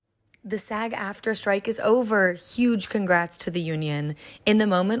The SAG-AFTRA strike is over. Huge congrats to the union. In the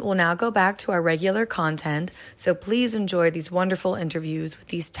moment, we'll now go back to our regular content, so please enjoy these wonderful interviews with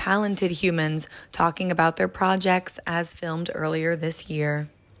these talented humans talking about their projects as filmed earlier this year.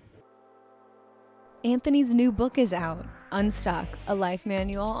 Anthony's new book is out, Unstuck, a life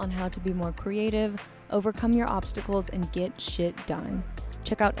manual on how to be more creative, overcome your obstacles, and get shit done.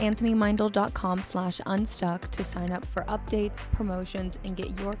 Check out anthonymeindl.com/unstuck to sign up for updates, promotions, and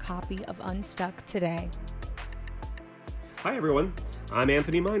get your copy of Unstuck today. Hi, everyone. I'm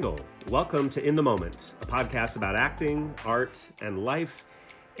Anthony Meindl. Welcome to In the Moment, a podcast about acting, art, and life,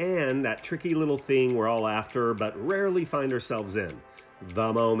 and that tricky little thing we're all after but rarely find ourselves in,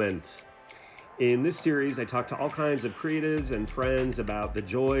 the moment. In this series, I talk to all kinds of creatives and friends about the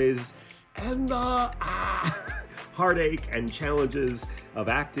joys and the heartache and challenges of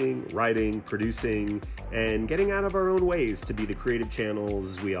acting, writing, producing, and getting out of our own ways to be the creative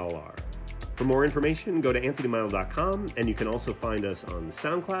channels we all are. For more information, go to anthonymeindl.com, and you can also find us on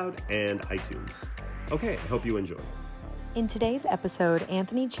SoundCloud and iTunes. Okay, I hope you enjoy. In today's episode,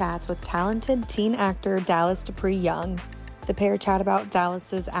 Anthony chats with talented teen actor Dallas Dupree Young. The pair chat about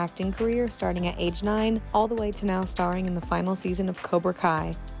Dallas's acting career starting at age 9, all the way to now starring in the final season of Cobra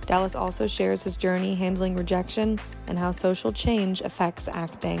Kai. Dallas also shares his journey handling rejection and how social change affects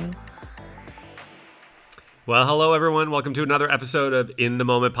acting. Well, hello, everyone. Welcome to another episode of In the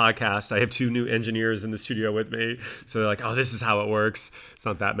Moment podcast. I have two new engineers in the studio with me. So they're like, oh, this is how it works. It's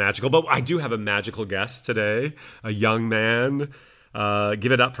not that magical. But I do have a magical guest today, a young man.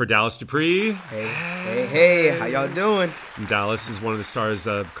 Give it up for Dallas Dupree. Hey, how y'all doing? And Dallas is one of the stars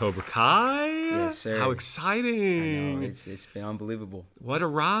of Cobra Kai. Yes, sir. How exciting. I know, it's been unbelievable. What a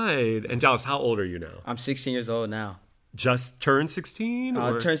ride. And Dallas, how old are you now? I'm 16 years old now. Just turned 16?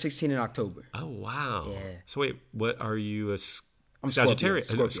 Turned 16 in October. Oh, wow. Yeah. So wait, what are you, I'm Sagittarius?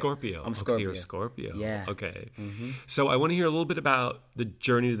 Scorpio. I'm Scorpio. Okay, you're a Scorpio. Yeah. Okay. Mm-hmm. So I want to hear a little bit about the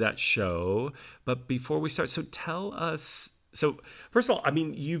journey to that show. But before we start, so tell us, so first of all, I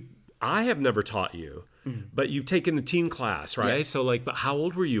mean, I have never taught you, but you've taken the teen class, right? Yes. So but how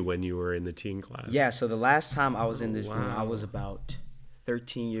old were you when you were in the teen class? Yeah, so the last time I was in this room, I was about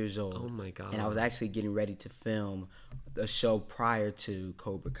 13 years old. Oh my God. And I was actually getting ready to film a show prior to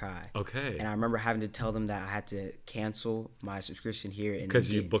Cobra Kai. Okay. And I remember having to tell them that I had to cancel my subscription here. Because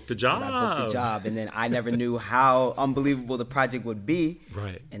you booked a job. I booked a job. And then I never knew how unbelievable the project would be.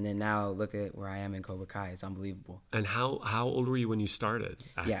 Right. And then now look at where I am in Cobra Kai. It's unbelievable. And how old were you when you started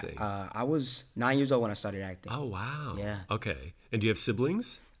acting? Yeah, I was 9 years old when I started acting. Oh, wow. Yeah. Okay. And do you have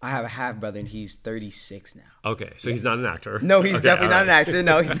siblings? I have a half brother, and he's 36 now. Okay, so he's not an actor. No, he's definitely not right. an actor.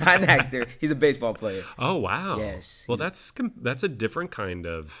 No, he's not an actor. He's a baseball player. Oh, wow. Yes. Well, that's a different kind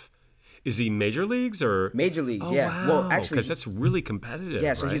of. Is he major leagues or major leagues? Oh, yeah. Wow. Well, actually, because that's really competitive.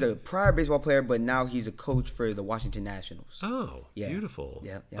 Yeah. So right? he's a prior baseball player, but now he's a coach for the Washington Nationals. Oh, yeah. Beautiful.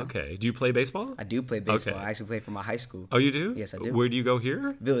 Yeah. Okay. Do you play baseball? I do play baseball. Okay. I actually play for my high school. Oh, you do? Yes, I do. Where do you go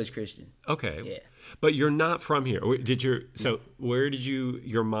here? Village Christian. Okay. Yeah. But you're not from here. Where did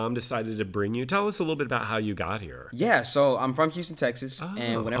your mom decided to bring you? Tell us a little bit about how you got here. Yeah, so I'm from Houston, Texas,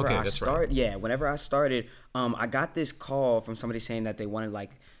 and whenever I started, I got this call from somebody saying that they wanted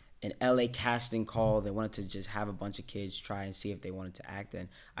like an LA casting call. They wanted to just have a bunch of kids try and see if they wanted to act, and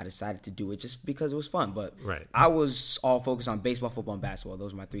I decided to do it just because it was fun. But right. I was all focused on baseball, football, and basketball.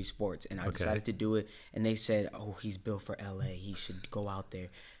 Those were my three sports, and I decided to do it. And they said, "Oh, he's built for LA. He should go out there."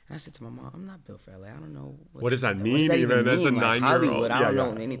 And I said to my mom, "I'm not built for LA. I don't know what does that mean. What does that even as a mean? Like 9-year-old, Hollywood. I don't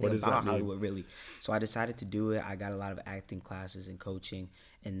know anything about mean? Hollywood really." So I decided to do it. I got a lot of acting classes and coaching,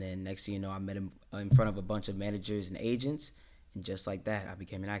 and then next thing you know, I met him in front of a bunch of managers and agents. And just like that, I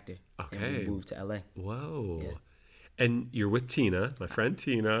became an actor. Okay. And we moved to LA. Whoa. Yeah. And you're with Tina, my friend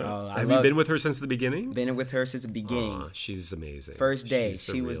Tina. Oh, Have you been with her since the beginning? Been with her since the beginning. Oh, she's amazing. First day, she's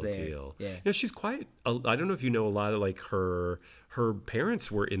the she was real there. Deal. Yeah. You know, she's quite. I don't know if you know a lot of like her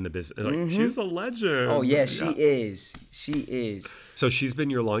parents were in the business. Like, she's a legend. Oh yeah, she is. She is. So she's been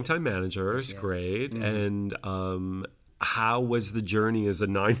your longtime manager. It's great. And how was the journey as a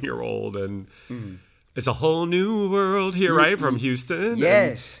 9-year-old? And it's a whole new world here, right? From Houston.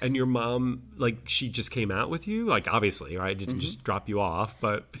 Yes. And your mom, like, she just came out with you? Like, obviously, right? Didn't just drop you off,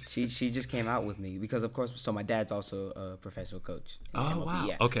 but... She just came out with me because, of course, so my dad's also a professional coach. Oh, wow.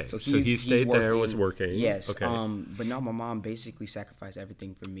 Yeah. Okay. So he stayed there, was working. Yes. Okay. But no, my mom basically sacrificed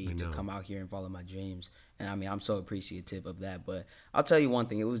everything for me to come out here and follow my dreams. And I mean, I'm so appreciative of that. But I'll tell you one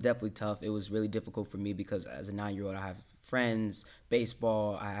thing. It was definitely tough. It was really difficult for me because as a 9-year-old, I have friends,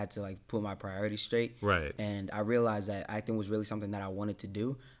 baseball. I had to like put my priorities straight. Right. And I realized that acting was really something that I wanted to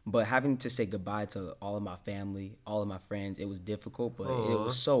do. But having to say goodbye to all of my family, all of my friends, it was difficult, but it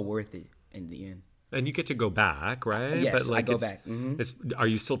was so worth it in the end. And you get to go back, right? Yes, but like I go back. Mm-hmm. Are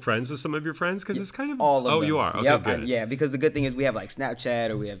you still friends with some of your friends? Because it's kind of all of them. Oh, you are. Okay, yep, good. yeah, because the good thing is we have like Snapchat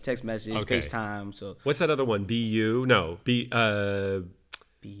or we have text message, FaceTime. So what's that other one? BU? No, BU.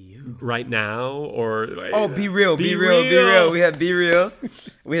 Right now or Be Real. We have Be Real.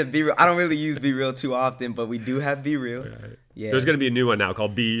 We have Be Real. I don't really use Be Real too often, but we do have Be Real. Right. Yeah. There's going to be a new one now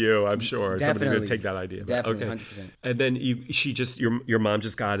called BU, I'm sure. Definitely. Somebody's going to take that idea. Definitely, okay. 100%. And then your mom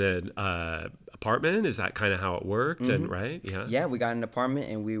just got an apartment? Is that kind of how it worked? Mm-hmm. And right? Yeah. Yeah, we got an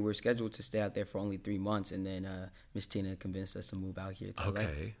apartment and we were scheduled to stay out there for only 3 months, and then Miss Tina convinced us to move out here to LA.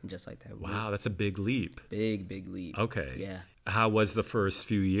 And just like that. Wow, that's a big leap. Big leap. Okay. Yeah. How was the first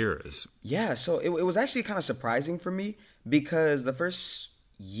few years? Yeah, so it was actually kind of surprising for me because the first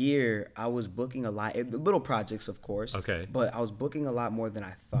year I was booking a lot, little projects of course, but I was booking a lot more than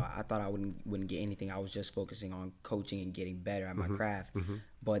I thought. I thought I wouldn't get anything. I was just focusing on coaching and getting better at my craft.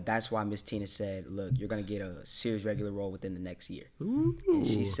 But that's why Miss Tina said, look, you're going to get a series regular role within the next year. Ooh. And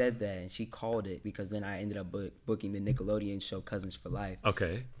she said that, and she called it because then I ended up booking the Nickelodeon show Cousins for Life.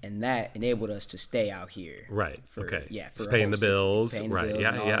 Okay. And that enabled us to stay out here. Right. For, okay. Yeah. For paying the bills. paying the right. bills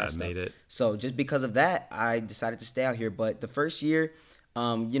Yeah. Made it. So just because of that, I decided to stay out here. But the first year,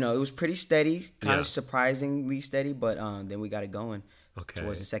 it was pretty steady, kind of surprisingly steady, but then we got it going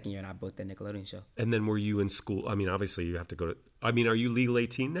towards the second year, and I booked that Nickelodeon show. And then were you in school? I mean, obviously you have to go to, are you legal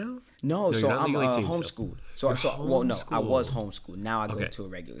 18 now? No, so I'm homeschooled. So I was homeschooled. Now I go to a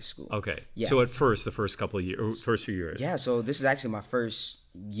regular school. Okay. Yeah. So at first, the first couple of years, or first few years. Yeah, so this is actually my first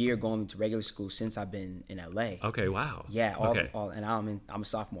year going to regular school since I've been in LA. Okay, wow. Yeah, and I'm a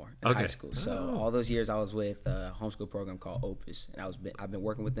sophomore in high school. So all those years I was with a homeschool program called Opus, and I've been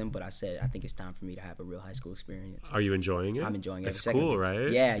working with them. But I said I think it's time for me to have a real high school experience. Are you enjoying it? I'm enjoying it. It's cool,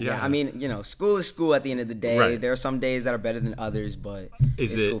 right? Yeah. I mean, school is school at the end of the day. Right. There are some days that are better than others, but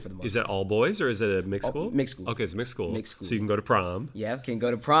it's cool for the most. Is it all boys or is it a mixed school? Mixed school. Okay, it's mixed school. Mixed school. So you can go to prom. Yeah, can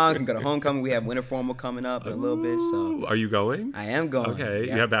go to prom, can go to homecoming. We have winter formal coming up in a little bit. So are you going? I am going. Okay,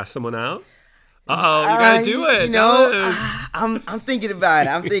 yeah. you have asked someone out. You gotta do it. I'm thinking about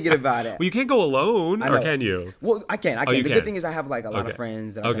it. Well, you can't go alone, or can you? Well, I can. The good thing is I have like a lot of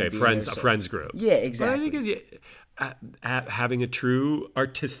friends that are gonna be friends, there, a friends group. Yeah, exactly. But I think having a true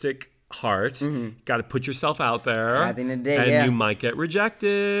artistic heart, got to put yourself out there. At the end of the day, and you might get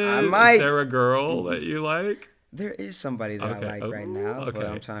rejected. I might. Is there a girl that you like? There is somebody that I like right now, but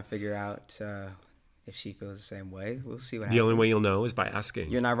I'm trying to figure out if she feels the same way. We'll see what happens. The only way you'll know is by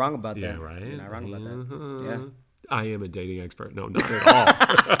asking. You're not wrong about that. Yeah, right? You're not wrong about that. Yeah. I am a dating expert. No, not at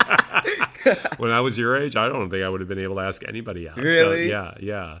all. When I was your age, I don't think I would have been able to ask anybody out. Really? So,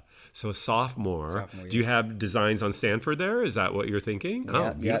 yeah. So a sophomore. Do you have designs on Stanford there? Is that what you're thinking?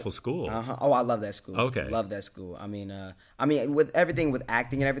 Yeah, beautiful school. Oh, I love that school. Okay. Love that school. I mean, with everything, with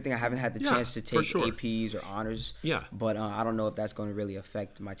acting and everything, I haven't had the chance to take APs or honors. Yeah. But I don't know if that's going to really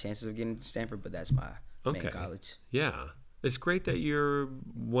affect my chances of getting to Stanford, but that's my main college. Yeah. It's great that you're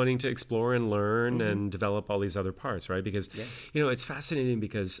wanting to explore and learn and develop all these other parts, right? Because, it's fascinating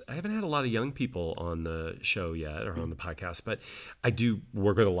because I haven't had a lot of young people on the show yet or on the podcast, but I do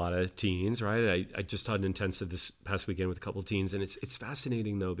work with a lot of teens, right? I just taught an intensive this past weekend with a couple of teens, and it's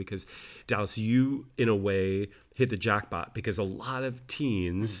fascinating, though, because, Dallas, you, in a way, hit the jackpot because a lot of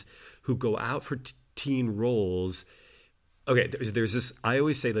teens who go out for teen roles, there's this, I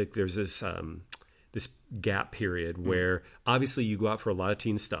always say, like, there's this gap period where obviously you go out for a lot of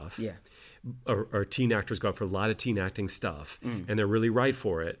teen stuff. Yeah. Or teen actors go out for a lot of teen acting stuff and they're really right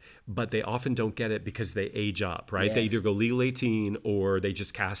for it, but they often don't get it because they age up, right? Yes. They either go legal 18 or they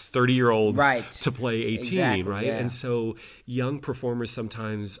just cast 30-year-olds to play 18, exactly, right? Yeah. And so young performers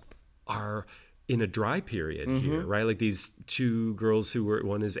sometimes are in a dry period here, right? Like these two girls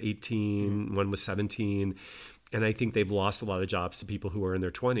one is 18, one was 17. And I think they've lost a lot of jobs to people who are in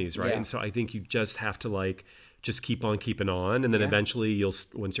their 20s, right? Yeah. And so I think you just have to just keep on keeping on, and then eventually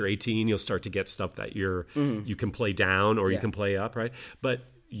once you're 18, you'll start to get stuff that you can play down or you can play up, right? But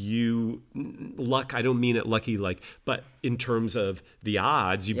I don't mean it lucky, but in terms of the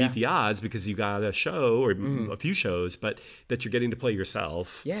odds, you beat the odds because you got a show or a few shows, but that you're getting to play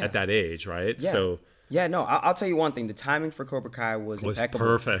yourself at that age, right? Yeah. So. Yeah, no, I'll tell you one thing. The timing for Cobra Kai was impeccable.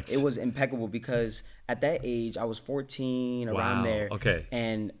 Perfect. It was impeccable because at that age, I was 14, around there. Okay.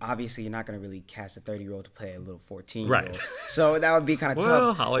 And obviously, you're not going to really cast a 30-year-old to play a little 14-year-old. Right. So that would be kind of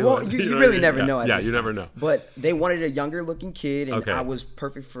tough. Hollywood. Well, you really never know. You never know. But they wanted a younger-looking kid, and I was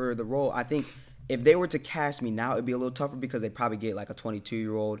perfect for the role. I think if they were to cast me now, it'd be a little tougher because they'd probably get like a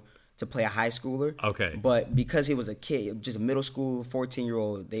 22-year-old to play a high schooler. Okay. But because he was a kid, just a middle school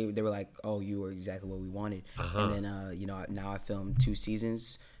 14-year-old, they were like, oh, you were exactly what we wanted. And then now I filmed 2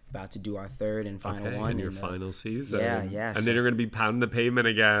 seasons. About to do our 3rd and final one. In your final season. Yeah. And then you're going to be pounding the pavement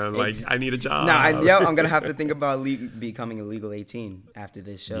again. Like, I need a job. I'm going to have to think about becoming a legal 18 after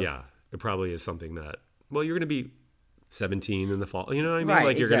this show. Yeah. It probably is something that, well, you're going to be 17 in the fall. You know what I mean? Right,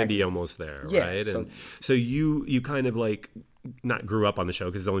 like, you're going to be almost there, right? So you kind of like, not grew up on the show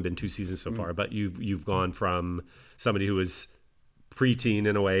because it's only been 2 seasons so far, but you've gone from somebody who was preteen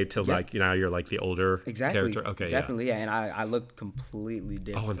in a way till like you're like the older character. Okay, definitely, yeah. And I look completely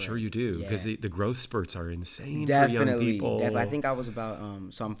different. Oh, I'm sure you do because the growth spurts are insane definitely, for young people. Definitely. I think I was about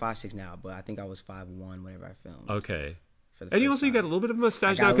so I'm 5'6" now, but I think I was 5'1" whenever I filmed. Okay. And you got a little bit of a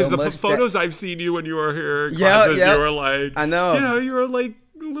mustache now because the photos I've seen you when you were here in classes, you were like, I know, you were like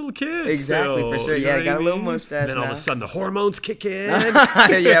a little kid. Exactly, still, for sure. Yeah, I got a little mustache. And then all of a sudden the hormones kick in.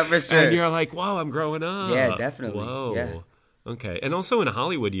 Yeah, for sure. And you're like, whoa, I'm growing up. Yeah, definitely. Whoa. Yeah. Okay. And also in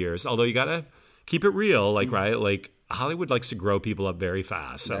Hollywood years, although you got to keep it real, like, right? Like, Hollywood likes to grow people up very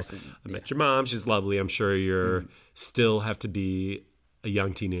fast. So I met your mom. She's lovely. I'm sure you're still have to be a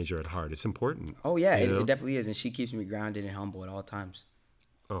young teenager at heart. It's important. Oh, yeah. It definitely is. And she keeps me grounded and humble at all times.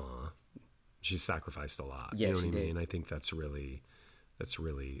 Aw. She's sacrificed a lot. Yeah, you know what I did. mean? I think that's really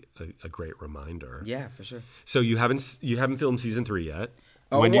a great reminder. Yeah, for sure. So you haven't filmed season 3 yet?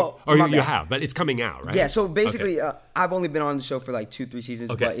 Oh, you have, but it's coming out, right? Yeah, so basically, I've only been on the show for like 2-3 seasons,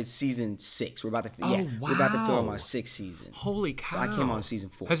 but it's season 6. We're about to, we're about to film our 6th season. Holy cow! So I came on season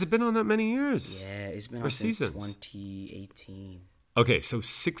 4. Has it been on that many years? Yeah, it's been on since 2018. Okay, so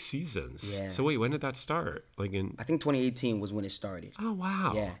 6 seasons. Yeah. So wait, when did that start? I think 2018 was when it started. Oh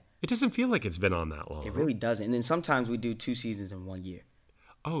wow! Yeah. It doesn't feel like it's been on that long. It really doesn't. And then sometimes we do 2 seasons in 1 year.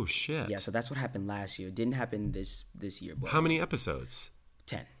 Oh shit! Yeah, so that's what happened last year. It didn't happen this year. But how many episodes?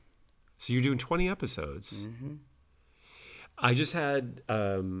 10. So you're doing 20 episodes. Mm-hmm. I just had.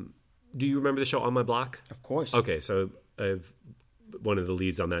 Do you remember the show On My Block? Of course. Okay, so I've one of the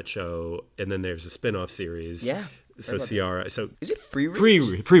leads on that show, and then there's a spin-off series. Yeah. So Ciara. So is it Free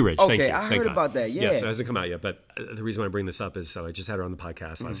Ridge? Free Ridge. Thank you. Okay, I heard about that. Yeah. Yes, it hasn't come out yet. But the reason why I bring this up is so I just had her on the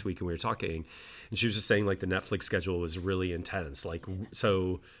podcast last week, and we were talking, and she was just saying like the Netflix schedule was really intense. Like,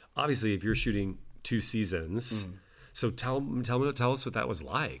 so obviously, if you're shooting 2 seasons. So tell us what that was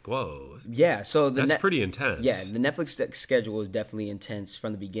like. Whoa. Yeah, so that's pretty intense. Yeah, the Netflix schedule is definitely intense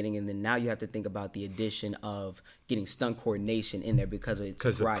from the beginning, and then now you have to think about the addition of getting stunt coordination in there because it's a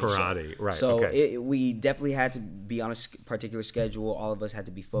karate show. Right? So okay. We definitely had to be on a particular schedule. All of us had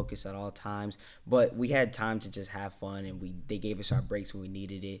to be focused at all times, but we had time to just have fun, and they gave us our breaks when we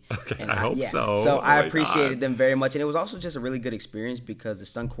needed it. Okay, and I hope so. So I appreciated them very much, and it was also just a really good experience because the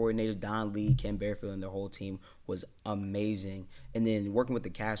stunt coordinators, Don Lee, Ken Bearfield, and their whole team was amazing, and then working with the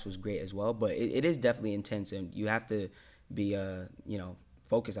cast was great as well. But it is definitely intense, and you have to be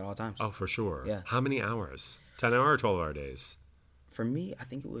focused at all times. Oh, for sure. Yeah. How many hours? 10-hour or 12-hour days? For me, I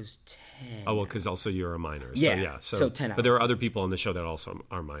think it was 10. Oh well, because also you're a minor. Yeah. So 10 hours. But there are other people on the show that also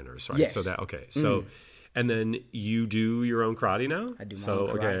are minors, right? Yes. So that okay. So. And then you do your own karate now? I do my own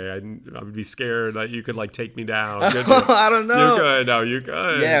karate. Okay, I would be scared that you could like take me down. I don't know. You're good. No, you're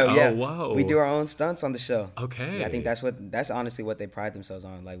good. Yeah, oh, yeah. Whoa. We do our own stunts on the show. Okay. Yeah, I think that's honestly what they pride themselves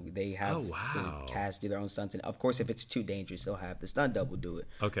on. Like they have the cast do their own stunts, and of course, if it's too dangerous, they'll have the stunt double do it.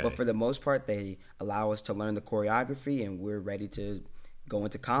 Okay. But for the most part, they allow us to learn the choreography, and we're ready to go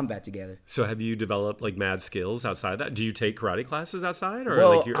into combat together. So have you developed like mad skills outside that? Do you take karate classes outside? Or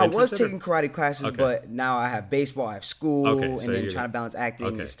well, like you're I was taking karate classes, but now I have baseball, I have school, so and then trying to balance acting.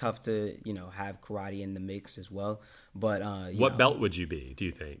 Okay. It's tough to have karate in the mix as well. But what belt would you be? Do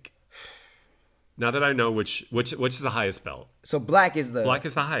you think? Now that I know which is the highest belt. So black is the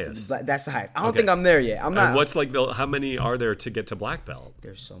highest. That's the highest. I don't think I'm there yet. I'm not. And what's like how many are there to get to black belt?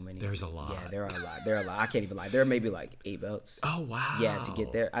 There's so many. There's a lot. Yeah, there are a lot. There are a lot. I can't even lie. There are maybe like 8 belts. Oh wow. Yeah, to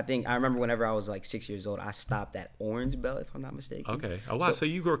get there. I remember whenever I was like 6 years old, I stopped at orange belt, if I'm not mistaken. Okay. Oh wow. So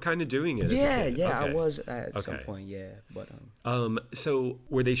you were kind of doing it. Yeah, as a kid. yeah, Okay. I was at some point. Yeah, but So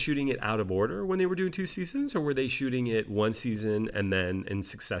were they shooting it out of order when they were doing 2 seasons, or were they shooting it 1 season and then in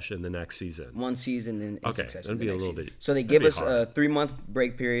succession the next season? 1 season in okay. succession. That'd be a little bit. So they give us a 3-month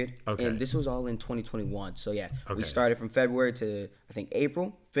break period, okay. and this was all in 2021. So yeah, okay. we started from February to I think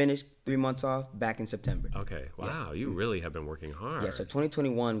April, finished 3 months off, back in September. Okay, wow, you really have been working hard. Yeah, so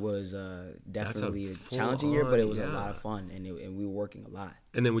 2021 was definitely a challenging year, but it was a lot of fun, and we were working a lot.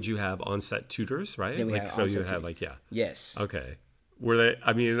 And then would you have on-set tutors, right? Then we had so on-set you had tutors. Yes. Okay. Were they?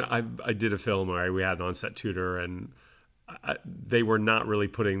 I mean, I did a film where we had an on-set tutor, and they were not really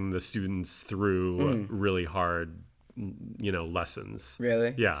putting the students through really hard, lessons.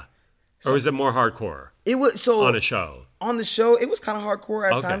 Really? Yeah. Or was it more hardcore? It was on a show. On the show, it was kind of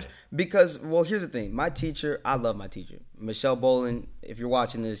hardcore at times because, well, here's the thing. My teacher, I love my teacher, Michelle Bolin. If you're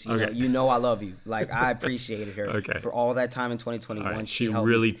watching this, you know I love you. Like, I appreciated her for all that time in 2021. Right. She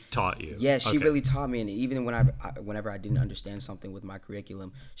really taught you. Yeah, she really taught me, and even whenever I didn't understand something with my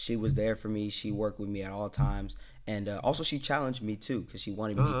curriculum, she was there for me. She worked with me at all times. And also she challenged me too because she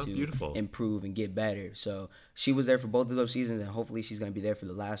wanted me to improve and get better. So she was there for both of those seasons, and hopefully she's going to be there for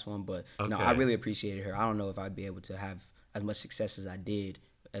the last one. But no, I really appreciated her. I don't know if I'd be able to have as much success as I did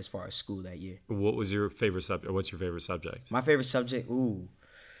as far as school that year. What was your favorite subject? What's your favorite subject? My favorite subject?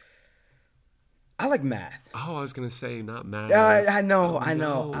 I like math. Oh, I was going to say not math. I know. I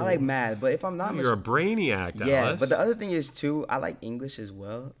like math. But if I'm not You're a brainiac, Dallas. Yeah, but the other thing is too, I like English as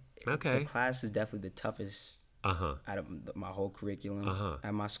well. Okay. The class is definitely the toughest out of my whole curriculum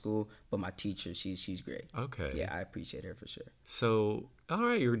at my school, but my teacher, she's great. Okay. Yeah, I appreciate her for sure. So, all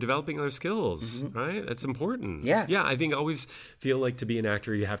right, you're developing other skills, right? That's important. Yeah. Yeah, I think I always feel like to be an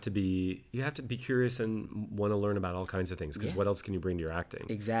actor, you have to be curious and want to learn about all kinds of things because what else can you bring to your acting?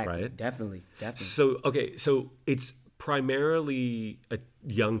 Exactly. Right? Definitely. So it's primarily a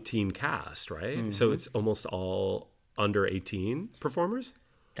young teen cast, right? So it's almost all under 18 performers?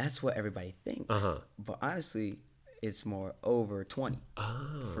 That's what everybody thinks. But honestly, it's more over 20.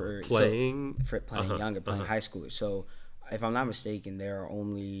 Playing younger, playing high schoolers. So if I'm not mistaken, there are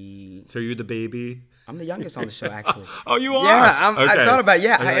only... So you're the baby? I'm the youngest on the show, actually. Oh, you are? Yeah, I thought about it.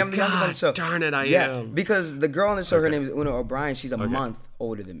 Yeah, I am the youngest on the show. Darn it, I am. Because the girl on the show, her name is Una O'Brien. She's a month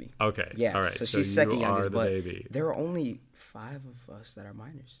older than me. Okay. Yeah, all right. so she's second youngest. But baby. there are only 5 of us that are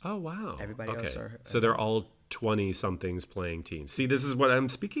minors. Oh, wow. Everybody else are... So they're all 20-somethings playing teens. See, this is what I'm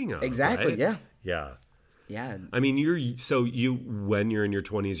speaking of. Exactly, right? yeah. Yeah. Yeah. I mean, when you're in your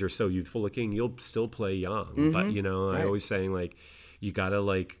 20s, you're so youthful looking, you'll still play young. But, I always saying, like, you got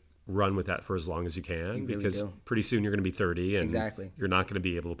to, run with that for as long as you can because pretty soon you're going to be 30 and you're not going to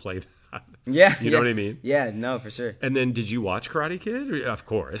be able to play that. Yeah. You know what I mean? Yeah, no, for sure. And then did you watch Karate Kid? Of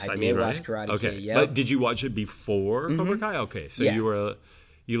course. I did watch Karate Kid, yeah. But did you watch it before Cobra Kai? Okay, so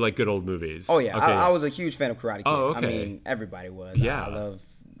you like good old movies. Oh, yeah. Okay. I was a huge fan of Karate Kid. Oh, okay. I mean, everybody was. Yeah. I love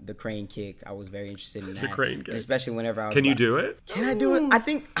the crane kick. I was very interested in that. The crane kick. And especially whenever I was... Can you do it? Can I do it? I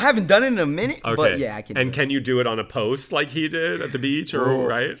think I haven't done it in a minute, but yeah, I can do it. And can you do it on a post like he did at the beach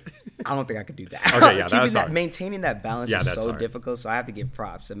right? I don't think I could do that. Okay, yeah, that's hard. Maintaining that balance is so hard. difficult, so I have to give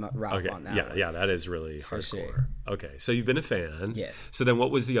props to Ralph on that one. Yeah, that is really hardcore. Sure. Okay, so you've been a fan. Yeah. So then what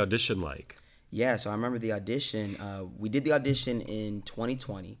was the audition like? Yeah, so I remember the audition. We did the audition in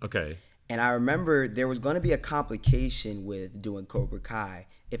 2020. Okay. And I remember there was going to be a complication with doing Cobra Kai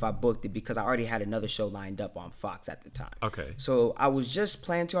if I booked it because I already had another show lined up on Fox at the time. Okay. So I was just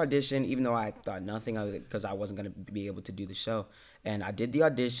planning to audition, even though I thought nothing of it because I wasn't going to be able to do the show. And I did the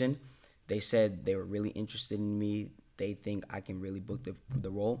audition. They said they were really interested in me. They think I can really book the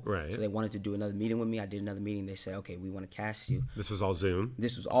role. Right. So they wanted to do another meeting with me. I did another meeting. They said, okay, we want to cast you. This was all Zoom?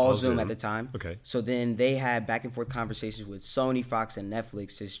 This was all Zoom at the time. Okay. So then they had back and forth conversations with Sony, Fox, and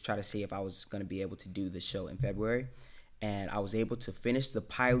Netflix to try to see if I was going to be able to do the show in February. And I was able to finish the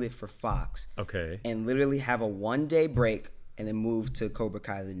pilot for Fox. Okay. And literally have a 1-day break and then move to Cobra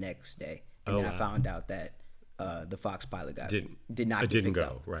Kai the next day. And then I found out that the Fox pilot didn't go.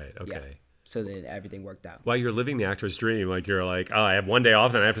 Up. Right. Okay. Yeah. So then everything worked out. Well, you're living the actor's dream. Like you're like, oh, I have 1 day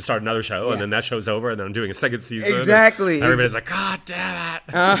off and I have to start another show, and then that show's over, and then I'm doing a second season. Exactly. And everybody's like, God damn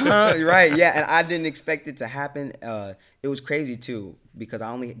it. Right. Yeah. And I didn't expect it to happen. It was crazy too because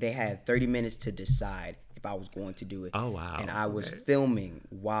they had 30 minutes to decide if I was going to do it. Oh wow. And I was filming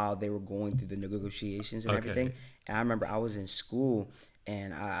while they were going through the negotiations and everything. And I remember I was in school.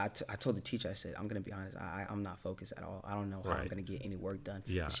 And I told the teacher, I said, I'm going to be honest, I'm not focused at all. I don't know how I'm going to get any work done.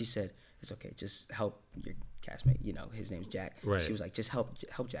 Yeah. And she said, it's okay, just help your castmate. His name's Jack. Right. She was like, just help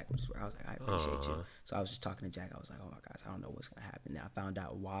Jack with his work. I was like, I appreciate you. So I was just talking to Jack. I was like, oh my gosh, I don't know what's going to happen. And I found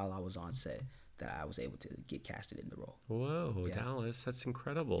out while I was on set that I was able to get casted in the role. Whoa, yeah. Dallas, that's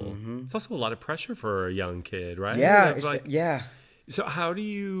incredible. Mm-hmm. It's also a lot of pressure for a young kid, right? Yeah. Yeah. So how do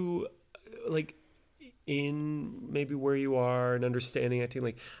you, in maybe where you are and understanding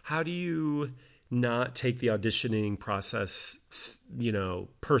acting, how do you not take the auditioning process,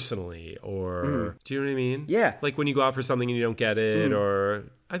 personally, or do you know what I mean? Yeah. Like when you go out for something and you don't get it,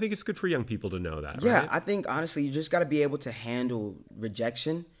 or I think it's good for young people to know that. Yeah, right? I think honestly, you just got to be able to handle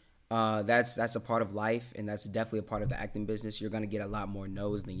rejection That's a part of life, and that's definitely a part of the acting business. You're going to get a lot more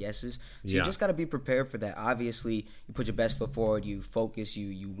no's than yeses. So you just got to be prepared for that. Obviously, you put your best foot forward, you focus,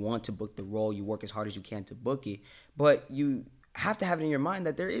 you want to book the role, you work as hard as you can to book it, but you have to have it in your mind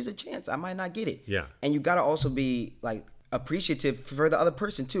that there is a chance I might not get it. Yeah. And you got to also be like appreciative for the other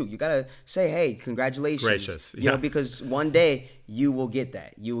person too. You gotta say, hey, congratulations. Gracious. You know, because one day you will get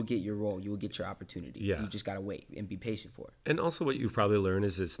that. You will get your role. You will get your opportunity. Yeah. You just gotta wait and be patient for it. And also what you've probably learned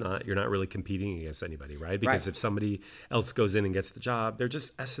is you're not really competing against anybody, right? Because if somebody else goes in and gets the job, their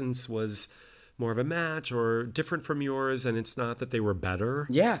just essence was more of a match or different from yours, and it's not that they were better.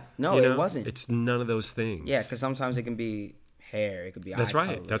 Yeah. No, it wasn't. It's none of those things. Yeah, because sometimes it can be hair, it could be that's eye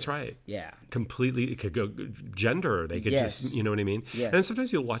right color. That's right. Yeah, completely. It could go gender. They could just, you know what I mean. Yes. And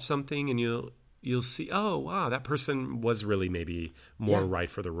sometimes you'll watch something and you'll see, oh wow, that person was really maybe more right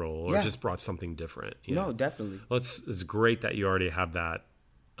for the role, or just brought something different. No, definitely. Well, it's great that you already have that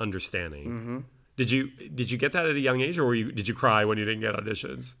understanding. Mm-hmm. Did you get that at a young age, or did you cry when you didn't get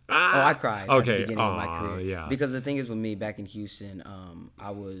auditions? Oh, I cried at the beginning of my career. Yeah. Because the thing is with me back in Houston,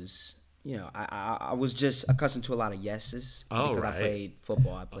 I was, I was just accustomed to a lot of yeses because I played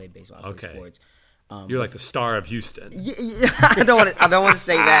football, I played baseball, I played sports. You're like the star of Houston. Yeah, I don't want to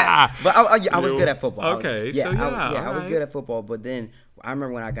say that, but I was good at football. Okay, I was good at football. But then I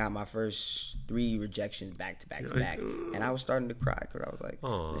remember when I got my first 3 rejections back to back, and I was starting to cry because I was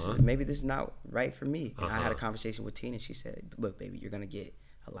like, maybe this is not right for me. And I had a conversation with Tina, and she said, "Look, baby, you're gonna get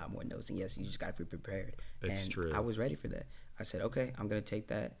a lot more no's and yes. You just got to be prepared." It's true. I was ready for that. I said, "Okay, I'm gonna take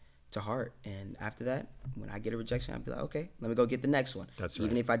that to heart." And after that, when I get a rejection, I'd be like, "Okay, let me go get the next one." That's right.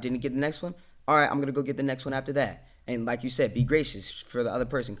 Even if I didn't get the next one, all right, I'm going to go get the next one after that. And like you said, be gracious for the other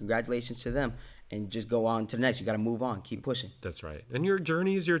person. Congratulations to them. And just go on to the next. You got to move on. Keep pushing. That's right. And your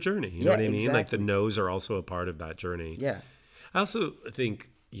journey is your journey. You know what I mean? Exactly. Like the no's are also a part of that journey. Yeah. I also think,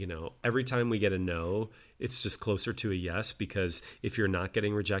 every time we get a no, it's just closer to a yes, because if you're not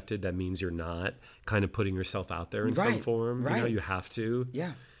getting rejected, that means you're not kind of putting yourself out there in some form. Right. You have to.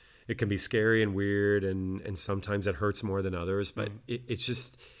 Yeah. It can be scary and weird, and sometimes it hurts more than others, but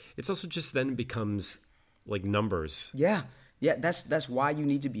it's also just then becomes like numbers. Yeah. Yeah, that's why you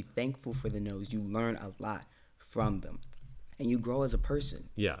need to be thankful for the no's. You learn a lot from them, and you grow as a person.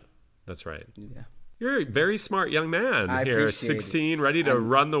 Yeah, that's right. Yeah. You're a very smart young man I here, appreciate 16, ready to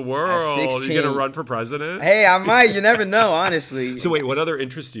run the world. You're going to run for president? Hey, I might. You never know, honestly. So wait, what other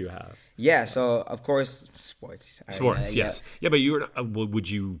interests do you have? Yeah, so of course, sports. Sports, yes. Yeah, but would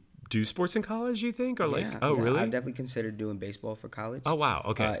you do sports in college, you think? Or really? I definitely considered doing baseball for college. Oh, wow.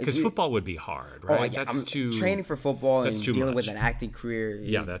 Okay. Because football would be hard, right? Oh, yeah. I'm training for football and dealing with an acting career.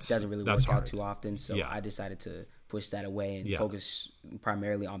 That doesn't really work out too often. So I decided to push that away and focus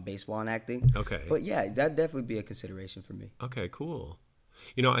primarily on baseball and acting. Okay. But yeah, that'd definitely be a consideration for me. Okay, cool.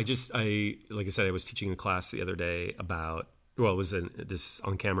 Like I said, I was teaching a class the other day about, well, it was this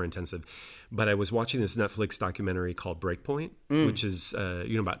on-camera intensive, but I was watching this Netflix documentary called Breakpoint, which is,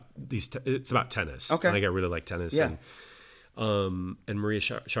 about it's about tennis. Okay. I really like tennis. Yeah. And Maria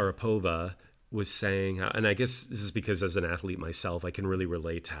Sharapova was saying how, and I guess this is because as an athlete myself, I can really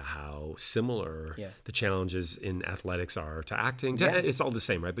relate to how similar the challenges in athletics are to acting. It's all the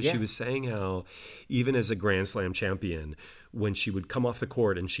same, right? But she was saying how even as a Grand Slam champion, when she would come off the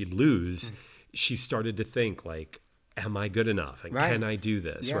court and she'd lose, she started to think like, am I good enough? And can I do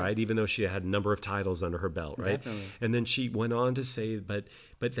this? Right. Even though she had a number of titles under her belt. Right. Definitely. And then she went on to say, but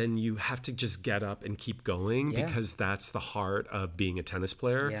then you have to just get up and keep going because that's the heart of being a tennis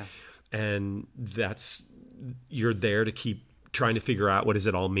player. Yeah. And you're there to keep trying to figure out what does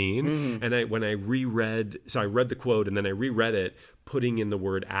it all mean. And I read the quote and then I reread it, putting in the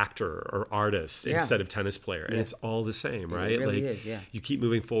word actor or artist instead of tennis player. And it's all the same, right? It really is, you keep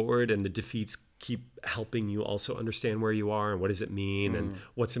moving forward and the defeats keep helping you also understand where you are and what does it mean and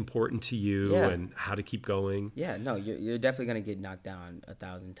what's important to you and how to keep going. Yeah, no, you're definitely going to get knocked down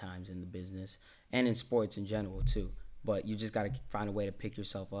 1,000 times in the business and in sports in general too. But you just got to find a way to pick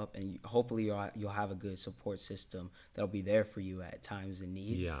yourself up, and hopefully you'll have a good support system that'll be there for you at times in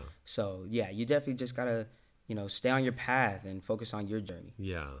need. Yeah. So yeah, you definitely just gotta, stay on your path and focus on your journey.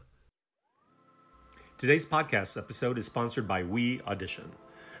 Yeah. Today's podcast episode is sponsored by We Audition.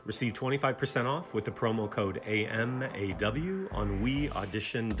 Receive 25% off with the promo code AMAW on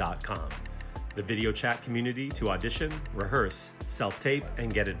weaudition.com. The video chat community to audition, rehearse, self-tape,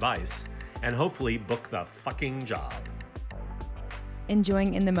 and get advice. And hopefully book the fucking job.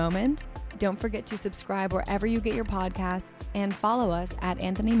 Enjoying In the Moment? Don't forget to subscribe wherever you get your podcasts and follow us at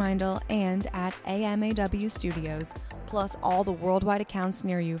Anthony Meindl and at AMAW Studios, plus all the worldwide accounts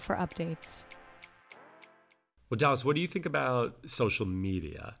near you for updates. Well, Dallas, what do you think about social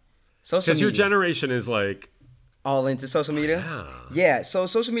media? Because your generation is like all into social media. Yeah. So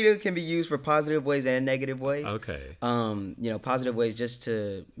social media can be used for positive ways and negative ways. Okay. Positive ways just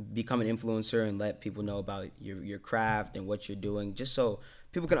to become an influencer and let people know about your craft and what you're doing, just so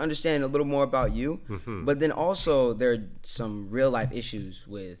people can understand a little more about you. Mm-hmm. But then also there are some real life issues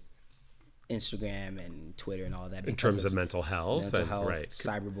with Instagram and Twitter and all that. In terms of mental health, right.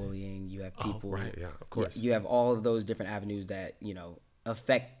 Cyberbullying. You have people. Oh, right. Yeah. Of course. You have all of those different avenues that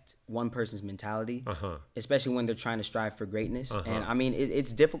affect one person's mentality, especially when they're trying to strive for greatness. And I mean,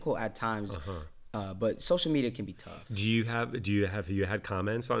 it's difficult at times. But social media can be tough. Have you had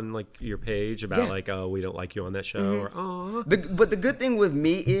comments on like your page about like, oh, we don't like you on that show, or oh? But the good thing with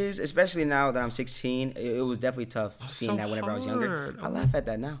me is, especially now that I'm 16, it was definitely tough seeing that whenever I was younger. I laugh at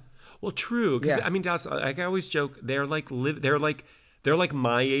that now. Well, true, because I mean, Dallas, like I always joke, they're like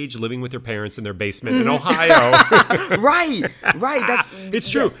my age living with their parents in their basement in Ohio. Right. It's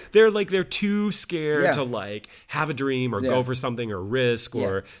true. They're too scared to like have a dream or go for something or risk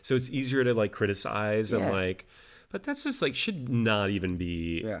or so it's easier to like criticize and like, but that's just like should not even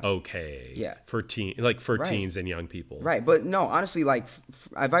be okay for teens and young people. Right. But no, honestly, like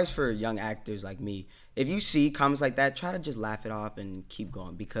advice for young actors like me, if you see comments like that, try to just laugh it off and keep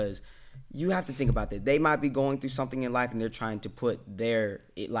going, because you have to think about that. They might be going through something in life and they're trying to put their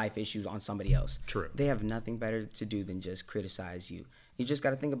life issues on somebody else. True. They have nothing better to do than just criticize you. You just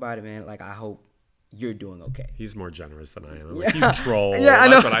got to think about it, man. Like, I hope you're doing okay. He's more generous than I am. Like, you troll. I know.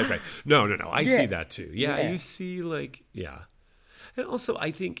 That's what I say. No. I see that too. You see like, And also,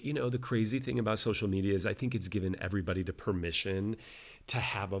 I think, the crazy thing about social media is I think it's given everybody the permission to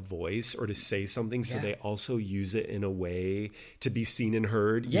have a voice or to say something, so they also use it in a way to be seen and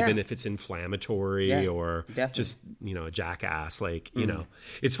heard, even if it's inflammatory or just a jackass. Like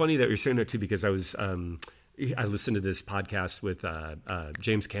it's funny that you're saying that too, because I listened to this podcast with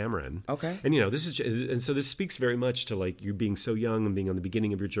James Cameron. Okay, and so this speaks very much to like you being so young and being on the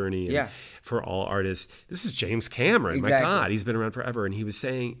beginning of your journey. And for all artists, this is James Cameron. Exactly. My God, he's been around forever, and he was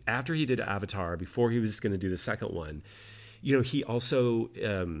saying after he did Avatar, before he was going to do the second one. He also,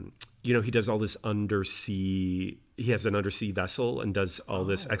 he does all this undersea. He has an undersea vessel and does all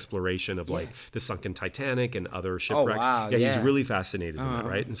this exploration of like the sunken Titanic and other shipwrecks. Oh, wow. He's really fascinated in that,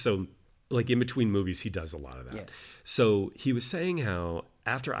 right? And so, like in between movies, he does a lot of that. Yeah. So he was saying how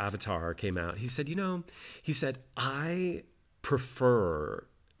after Avatar came out, he said, I prefer.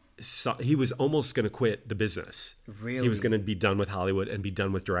 So he was almost going to quit the business. Really? He was going to be done with Hollywood and be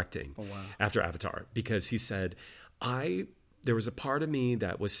done with directing after Avatar, because he said, there was a part of me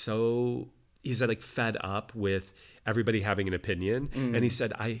that was so, he said, like fed up with everybody having an opinion. And he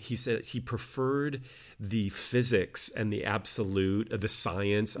said he preferred the physics and the absolute, the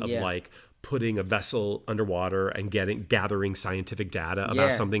science of like putting a vessel underwater and gathering scientific data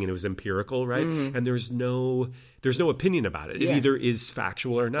about something, and it was empirical, right? And there's no opinion about it. It either is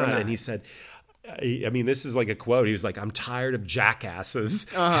factual or not. And he said, I mean, this is like a quote. He was like, I'm tired of jackasses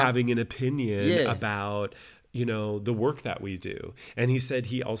having an opinion about the work that we do. And he said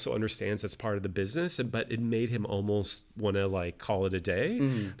he also understands that's part of the business, but it made him almost want to like call it a day.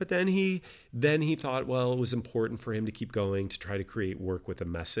 But then he thought, well, it was important for him to keep going, to try to create work with a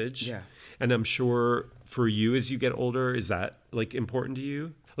message. And I'm sure for you, as you get older, is that like important to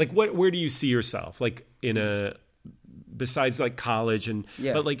you? Like where do you see yourself? Like besides like college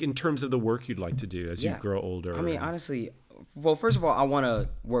but like in terms of the work you'd like to do as you grow older? I mean, honestly, well, first of all, I want to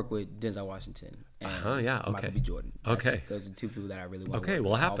work with Denzel Washington and Michael B. Jordan. Those are two people that I really want to work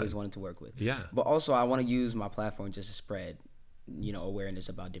with. I always wanted to work with. But also, I want to use my platform just to spread, awareness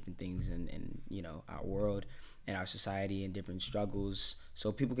about different things in our world and our society and different struggles,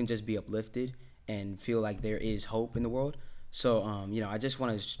 so people can just be uplifted and feel like there is hope in the world. So, I just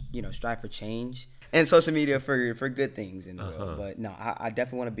want to, strive for change and social media for good things in the world. But no, I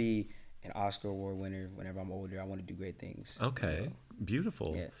definitely want to be an Oscar award winner whenever I'm older. I want to do great things. Okay,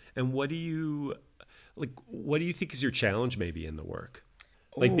 beautiful. Yeah. And what do you think is your challenge maybe in the work?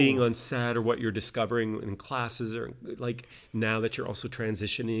 Like being on set, or what you're discovering in classes, or like now that you're also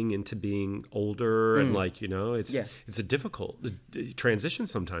transitioning into being older and like, it's a difficult transition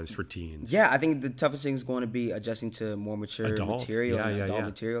sometimes for teens. Yeah, I think the toughest thing is going to be adjusting to more mature material and adult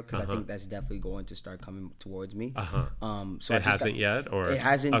material, because I think that's definitely going to start coming towards me. So it hasn't yet, or it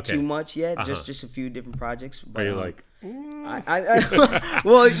hasn't too much yet. Just a few different projects. But, are you like?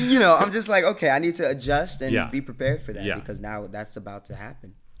 Well, I'm just like, okay, I need to adjust and be prepared for that, because now that's about to happen.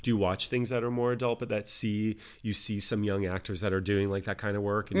 Do you watch things that are more adult, but you see some young actors that are doing like that kind of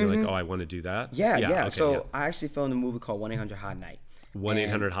work, and you're like, oh, I want to do that? Yeah. Okay, so I actually filmed a movie called 1-800-HOT-NIGHT.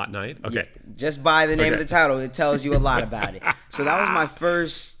 1-800-HOT-NIGHT? Okay. Just by the name of the title, it tells you a lot about it. So that was my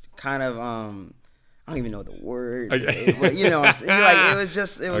first kind of I don't even know the words, but you know, like it was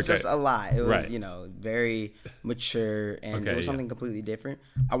just a lot. It was very mature, and it was something completely different.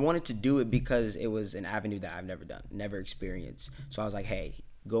 I wanted to do it because it was an avenue that I've never done, never experienced. So I was like, hey,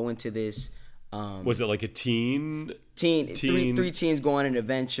 go into this. Was it like a teen? Three teens go on an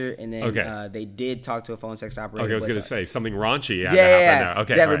adventure, and then they did talk to a phone sex operator. Okay, I was going to say something raunchy had to happen there.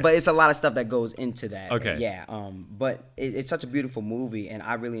 Okay, definitely, but it's a lot of stuff that goes into that. Okay, yeah. But it's such a beautiful movie, and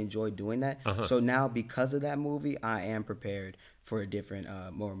I really enjoyed doing that. So now, because of that movie, I am prepared for a different,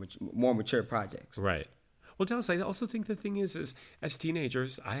 more mature projects. Right. Well, Dallas, I also think the thing is as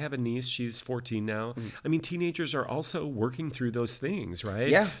teenagers, I have a niece, she's 14 now. I mean, teenagers are also working through those things, right?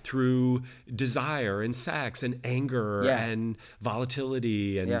 Yeah. Through desire and sex and anger and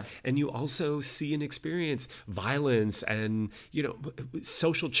volatility. And you also see and experience violence and, you know,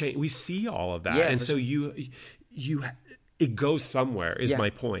 social change. We see all of that. Yeah, and so it goes somewhere is my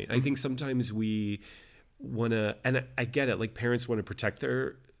point. I think sometimes we want to, and I get it, like parents want to protect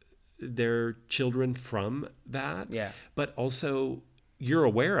their children from that, but also you're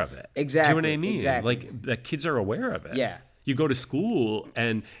aware of it. Exactly. Do you know what I mean? Exactly. Like the kids are aware of it. Yeah. You go to school,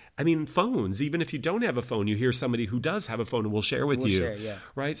 and I mean, phones. Even if you don't have a phone, you hear somebody who does have a phone and will share with you.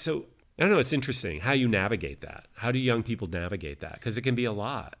 Right. So I don't know. It's interesting how you navigate that. How do young people navigate that? Because it can be a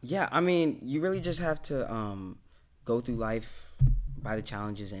lot. Yeah. I mean, you really just have to go through life by the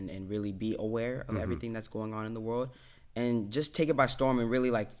challenges and really be aware of everything that's going on in the world, and just take it by storm and really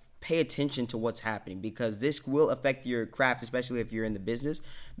like pay attention to what's happening, because this will affect your craft, especially if you're in the business,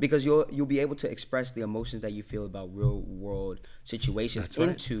 because you'll be able to express the emotions that you feel about real world situations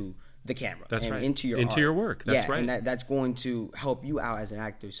into the camera. That's and right. into your work. That's right. And that's going to help you out as an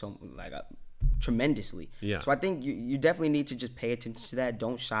actor tremendously. Yeah. So I think you definitely need to just pay attention to that.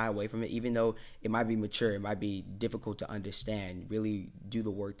 Don't shy away from it, even though it might be mature, it might be difficult to understand. Really do the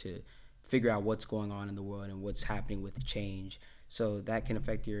work to figure out what's going on in the world and what's happening with change. So that can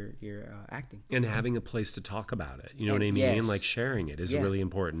affect your acting. And having a place to talk about it. You know what I mean? Yes. Like sharing it is really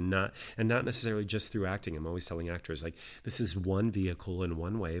important. Not necessarily just through acting. I'm always telling actors, like, this is one vehicle in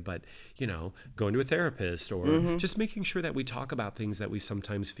one way, but, you know, going to a therapist or just making sure that we talk about things that we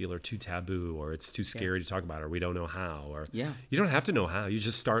sometimes feel are too taboo, or it's too scary to talk about, or we don't know how. Or you don't have to know how. You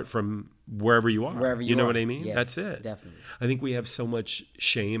just start from wherever you are. You know what I mean? Yeah, that's it. Definitely. I think we have so much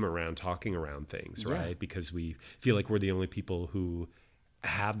shame around talking around things, right? Because we feel like we're the only people who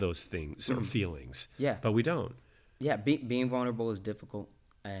have those things or feelings. Yeah. But we don't. Yeah, being vulnerable is difficult.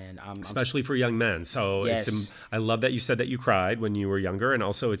 And especially for young men. So I love that you said that you cried when you were younger, and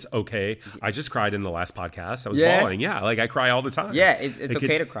also it's okay. I just cried in the last podcast. I was bawling. Yeah, like I cry all the time. Yeah, it's like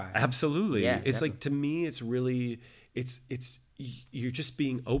okay to cry. Absolutely. Yeah, it's definitely. Like, to me, it's really it's you're just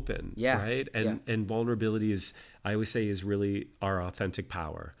being open, right? And vulnerability is, I always say, is really our authentic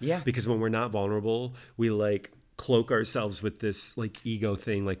power. Yeah. Because when we're not vulnerable, we like cloak ourselves with this like ego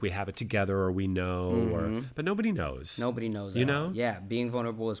thing, like we have it together or we know, but nobody knows. Nobody knows. You know? Yeah, being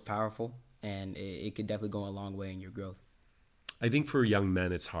vulnerable is powerful, and it could definitely go a long way in your growth. I think for young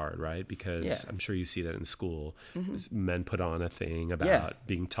men it's hard, right? Because I'm sure you see that in school. Men put on a thing about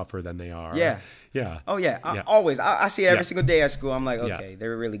being tougher than they are. Yeah. Oh, yeah. I see it every single day at school. I'm like, okay,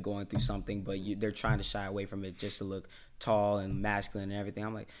 they're really going through something, but they're trying to shy away from it just to look tall and masculine and everything.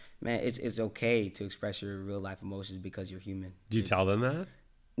 I'm like, man, it's okay to express your real life emotions because you're human. Do you tell them that?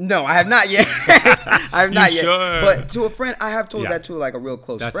 No, I have not yet. I have not yet. Sure? But to a friend, I have told that to like a real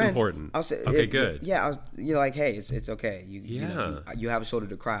close friend. That's important. I'll say, okay, good. Yeah, you're like, hey, it's okay. You have a shoulder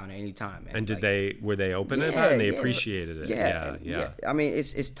to cry on at any time. And were they open about it and they appreciated it? Yeah. I mean,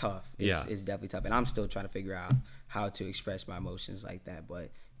 it's tough. It's definitely tough, and I'm still trying to figure out how to express my emotions like that. But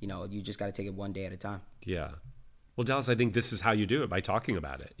you just got to take it one day at a time. Yeah. Well, Dallas, I think this is how you do it, by talking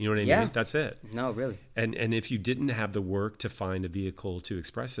about it. You know what I mean? That's it. No, really. And if you didn't have the work to find a vehicle to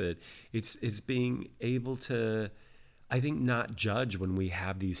express it, it's being able to, I think, not judge when we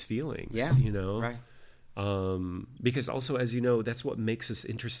have these feelings. Yeah. You know? Right. Because also, as you know, that's what makes us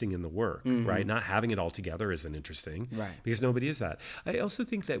interesting in the work, right? Not having it all together isn't interesting, right? Because nobody is that. I also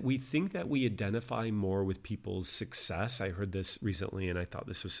think that we identify more with people's success. I heard this recently, and I thought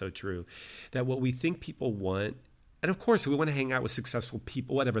this was so true, that what we think people want. And of course, we want to hang out with successful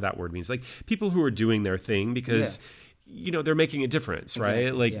people, whatever that word means, like people who are doing their thing because, they're making a difference, right?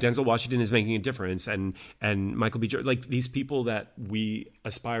 Exactly. Like Denzel Washington is making a difference, and Michael B. Jordan, like these people that we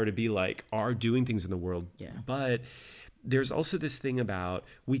aspire to be like are doing things in the world. Yeah. But there's also this thing about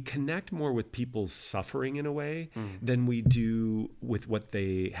we connect more with people's suffering in a way than we do with what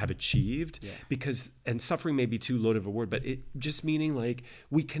they have achieved. Because, and suffering may be too loaded of a word, but it just meaning like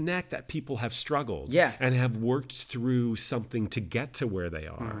we connect that people have struggled and have worked through something to get to where they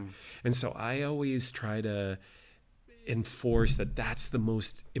are. And so I always try to enforce that that's the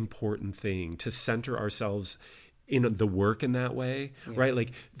most important thing, to center ourselves in the work in that way, right?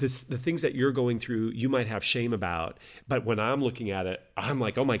 Like the things that you're going through, you might have shame about, but when I'm looking at it, I'm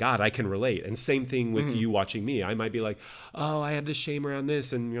like, oh my God, I can relate. And same thing with you watching me. I might be like, oh, I have this shame around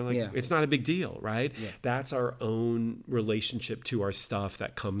this. And you're like, it's not a big deal, right? That's our own relationship to our stuff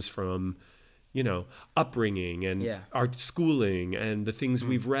that comes from, you know, upbringing and our schooling and the things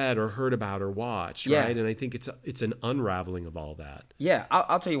we've read or heard about or watched, right? And I think it's an unraveling of all that. Yeah,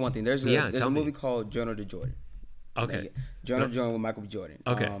 I'll tell you one thing. There's a movie called Journal to Jordan. Okay. Journal to Jordan with Michael B. Jordan.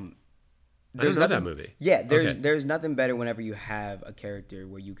 Okay. I don't know that movie. Yeah, there's nothing better whenever you have a character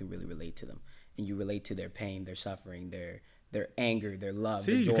where you can really relate to them and you relate to their pain, their suffering, their anger, their love,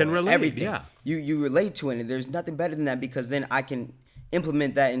 their joy, you can relate, everything. You relate to it, and there's nothing better than that, because then I can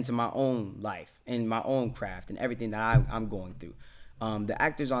implement that into my own life and my own craft and everything that I'm going through. The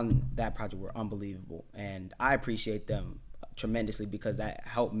actors on that project were unbelievable, and I appreciate them tremendously because that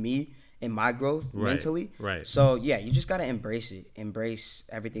helped me in my growth mentally. Right. So yeah, you just gotta embrace it. Embrace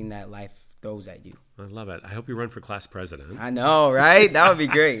everything that life throws at you. I love it. I hope you run for class president. I know, right? That would be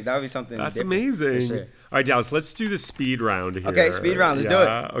great. That would be something. That's amazing. Sure. All right, Dallas, let's do the speed round here. Okay, speed round. Let's do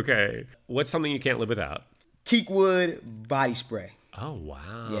it. Okay. What's something you can't live without? Teak wood body spray. Oh,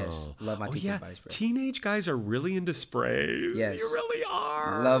 wow. Yes, love my teak wood body spray. Teenage guys are really into sprays. Yes. You really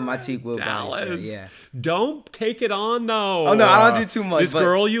are. Love my teak wood Dallas. body spray, yeah. Don't take it on, though. Oh, no, I don't do too much. This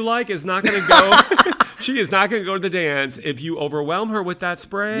girl you like is not going to go. She is not going to go to the dance if you overwhelm her with that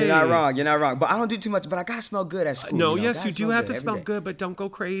spray. You're not wrong. But I don't do too much, but I got to smell good at school. No, yes, you do have to smell good, but don't go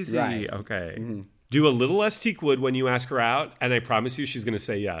crazy. Right. Okay. Mm-hmm. Do a little less teak wood when you ask her out, and I promise you she's going to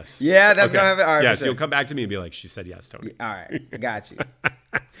say yes. Yeah, that's going to happen. All right. Yes, you'll come back to me and be like, she said yes, Tony. All right, got you.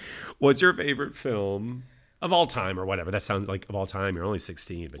 What's your favorite film of all time or whatever? That sounds like of all time. You're only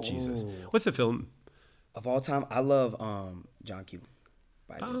 16, but Jesus. What's the film? Of all time, I love John Q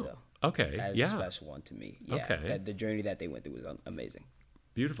by Denzel. Okay, that is a special one to me. Yeah, okay. The journey that they went through was amazing.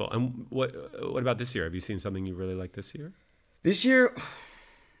 Beautiful. And what about this year? Have you seen something you really like this year? This year,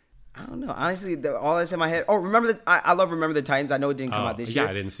 I don't know. Honestly, all that's in my head. Oh, I love Remember the Titans. I know it didn't come out this year.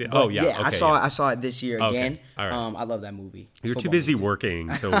 Yeah, I didn't see it. Oh, yeah. Okay, I saw it this year again. All right. I love that movie. You're too busy working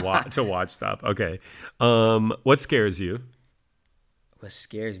to watch stuff. Okay. What scares you? What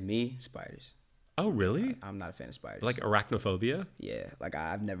scares me? Spiders. Oh, really? I'm not a fan of spiders. Like arachnophobia? Yeah, like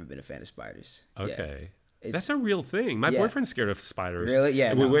I've never been a fan of spiders. Okay. Yeah. That's a real thing. My boyfriend's scared of spiders. Really?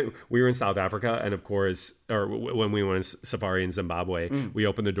 Yeah. We were in South Africa, and of course, when we went on safari in Zimbabwe, we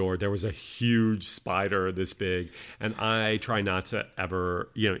opened the door. There was a huge spider this big, and I try not to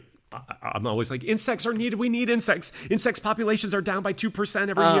ever, I'm always like, insects are needed. We need insects. Insects populations are down by 2%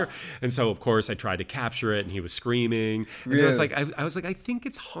 every year. And so, of course, I tried to capture it, and he was screaming. And I was like, I think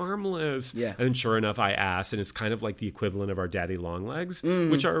it's harmless. Yeah. And sure enough, I asked, and it's kind of like the equivalent of our daddy longlegs,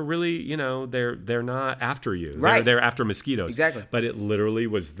 which are really, they're not after you. Right. They're after mosquitoes. Exactly. But it literally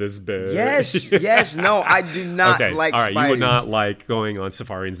was this big. Yes. No, I do not like spiders. All right, you would not like going on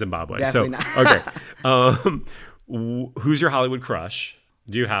safari in Zimbabwe. Definitely not. Okay. Who's your Hollywood crush?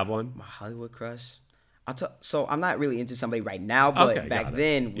 Do you have one? My Hollywood crush? So I'm not really into somebody right now, but back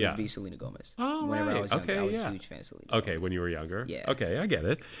then would be Selena Gomez. Oh, Whenever right. I was younger, I was a huge fan of Selena Gomez. Okay, when you were younger? Yeah. Okay, I get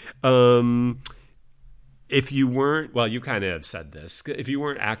it. If you weren't, well, you kind of said this. If you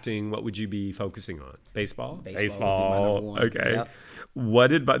weren't acting, what would you be focusing on? Baseball? Baseball. Would be my number one. Okay. Yep.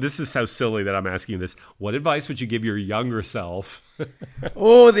 What advice? This is so silly that I'm asking you this. What advice would you give your younger self?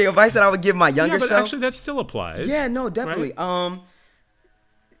 Oh, the advice that I would give my younger self? But actually, that still applies. Yeah, no, definitely. Right?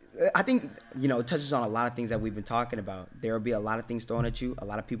 I think, it touches on a lot of things that we've been talking about. There will be a lot of things thrown at you, a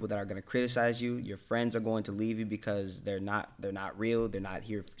lot of people that are going to criticize you. Your friends are going to leave you because they're not real. They're not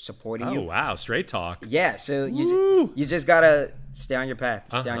here supporting you. Oh, wow. Straight talk. Yeah. So you just got to stay on your path,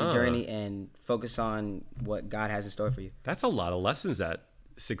 stay on your journey, and focus on what God has in store for you. That's a lot of lessons at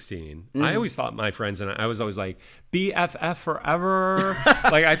 16. I always thought my friends, and I was always like, BFF forever.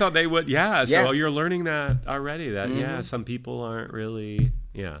 Like, I thought they would. Yeah. So you're learning that already, that, some people aren't really...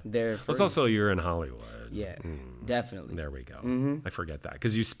 Yeah. Plus also you're in Hollywood. Yeah, definitely. There we go. I forget that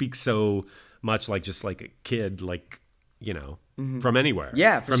because you speak so much like just like a kid, like, from anywhere.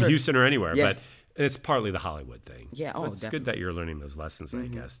 Yeah, from Houston or anywhere. Yeah. But it's partly the Hollywood thing. Yeah, it's good that you're learning those lessons, I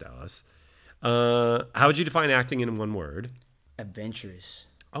guess, Dallas. How would you define acting in one word? Adventurous.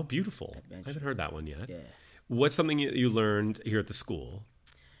 Oh, beautiful. I haven't heard that one yet. Yeah. what's something you learned here at the school?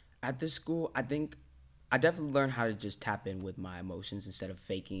 At this school, I think I definitely learned how to just tap in with my emotions instead of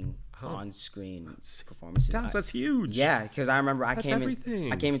faking on-screen performances. That's huge. Yeah, because I remember I came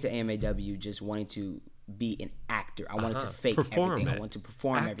into AMAW just wanting to be an actor. I wanted to fake everything. I wanted to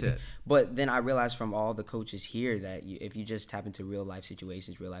perform everything. But then I realized from all the coaches here that if you just tap into real life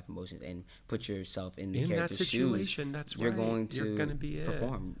situations, real life emotions, and put yourself in the character's that situation, shoes, that's you're going to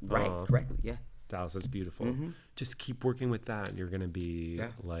perform correctly. Yeah. Dallas, that's beautiful. Just keep working with that, and you're going to be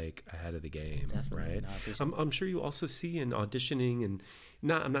like ahead of the game, definitely. right? I'm sure you also see in auditioning, and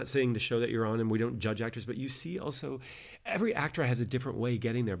I'm not saying the show that you're on, and we don't judge actors, but you see also every actor has a different way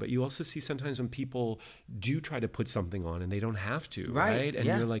getting there. But you also see sometimes when people do try to put something on and they don't have to, right? And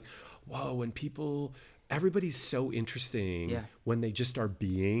you're like, whoa, when people. Everybody's so interesting when they just are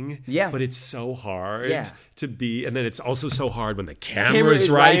being, but it's so hard to be. And then it's also so hard when the camera's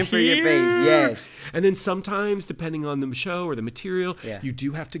right in front of your face. Yes. And then sometimes, depending on the show or the material, you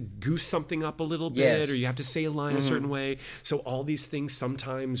do have to goose something up a little bit, or you have to say a line a certain way. So all these things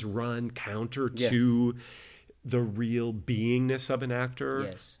sometimes run counter to the real beingness of an actor.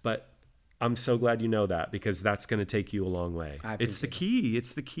 Yes. But I'm so glad you know that, because that's going to take you a long way. It's the key.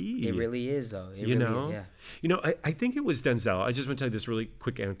 It's the key. It really is, though. It you really know? Is, yeah. You know, I think it was Denzel. I just want to tell you this really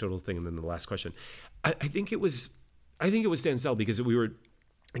quick anecdotal thing, and then the last question. I think it was Denzel, because we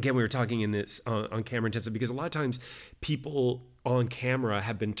were talking in this on camera intensive, because a lot of times people on camera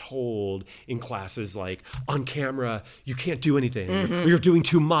have been told in classes, like, on camera you can't do anything, or you're doing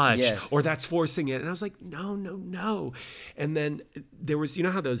too much, or that's forcing it. And I was like, no. And then there was, you know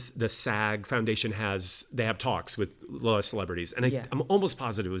how the SAG Foundation they have talks with a lot of celebrities, and I'm almost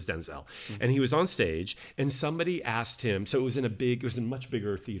positive it was Denzel, and he was on stage, and somebody asked him, so it was in a much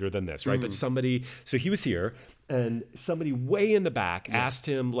bigger theater than this, right? But so he was here, and somebody way in the back asked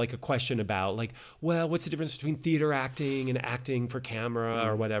him like a question about, like, well, what's the difference between theater acting and acting for camera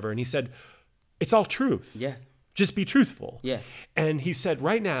or whatever? And he said, it's all truth. Yeah. Just be truthful. Yeah. And he said,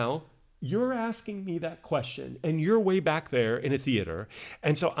 right now, you're asking me that question, and you're way back there in a theater.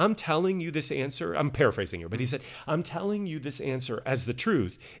 And so I'm telling you this answer. I'm paraphrasing here, but he said, I'm telling you this answer as the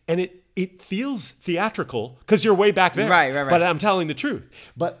truth. And it feels theatrical because you're way back there. Right. But I'm telling the truth.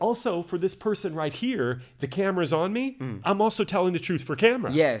 But also for this person right here, the camera's on me. I'm also telling the truth for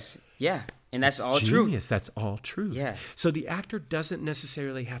camera. Yes. Yeah. And that's all true. Yes, that's all true. Yeah. So the actor doesn't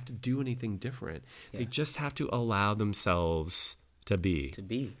necessarily have to do anything different. Yeah. They just have to allow themselves to be.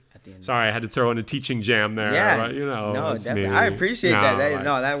 At the end. Sorry, I had to throw in a teaching jam there. Yeah. But, no, definitely. I appreciate that.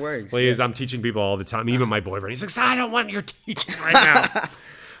 That works. Please, I'm teaching people all the time. Even my boyfriend, he's like, I don't want your teaching right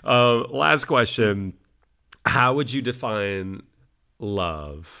now. Last question. How would you define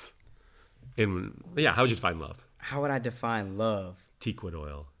love? How would you define love? How would I define love? Teakwood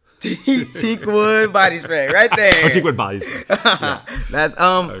oil. Teakwood body spray, right there. Teakwood body spray. Yeah. That's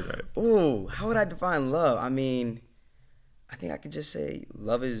okay. Ooh, how would I define love? I mean, I think I could just say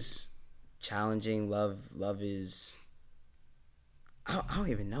love is challenging. Love is. I don't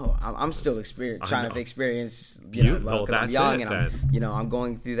even know. I'm still trying to experience love, because I'm young, and I'm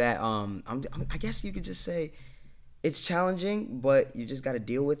going through that. I guess you could just say it's challenging, but you just got to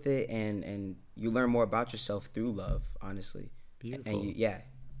deal with it, and you learn more about yourself through love. Honestly, beautiful. And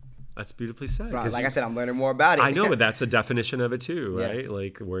that's beautifully said. Like I said, I'm learning more about it. I know, but that's a definition of it too, right?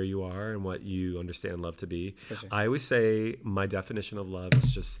 Like where you are and what you understand love to be. Sure. I always say my definition of love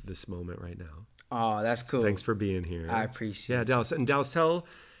is just this moment right now. Oh, that's cool. Thanks for being here. I appreciate it. Yeah, Dallas. And Dallas, tell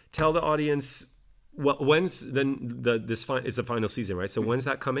the audience, when's is the final season, right? So when's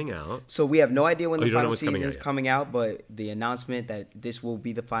that coming out? So we have no idea when the final season is coming out, but the announcement that this will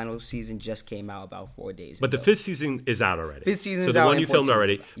be the final season just came out about 4 days ago. But the 5th season is out already. 5th season is out. So the one you filmed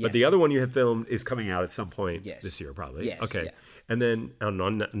already, but the other one you have filmed is coming out at some point this year, probably. Yes. Okay. Yeah. And then on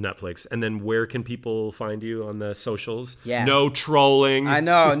Netflix. And then where can people find you on the socials? Yeah. No trolling. I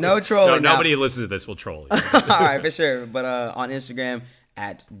know, no trolling. Nobody listens to this will troll you. All right, for sure. But on Instagram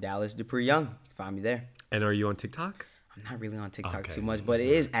at Dallas Dupree Young. You can find me there. And are you on TikTok? I'm not really on TikTok too much, but it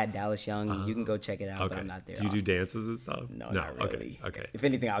is at Dallas Young. You can go check it out, but I'm not there. Do you do dances and stuff? No, not really. Okay. If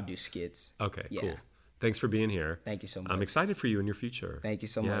anything, I'll do skits. Okay, cool. Thanks for being here. Thank you so much. I'm excited for you in your future. Thank you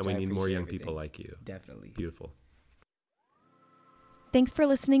so much. Yeah, we need more young people like you. Definitely. Beautiful. Thanks for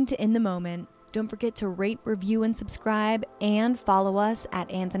listening to In the Moment. Don't forget to rate, review, and subscribe, and follow us at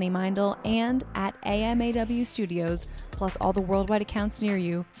Anthony Meindl and at AMAW Studios, plus all the worldwide accounts near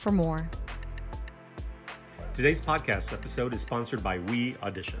you for more. Today's podcast episode is sponsored by We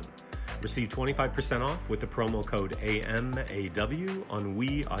Audition. Receive 25% off with the promo code AMAW on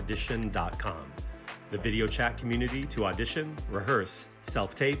weaudition.com. The video chat community to audition, rehearse,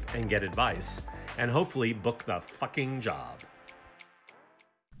 self-tape, and get advice. and hopefully book the fucking job.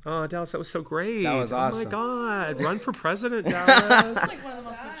 Oh, Dallas, that was so great. That was awesome. Oh, my God. Run for president, Dallas. It's like one of the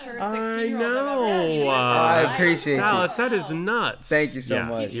most mature 16-year-olds I've ever seen. I appreciate you. Dallas, that is nuts. Thank you so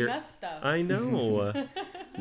much. Teaching us stuff. I know.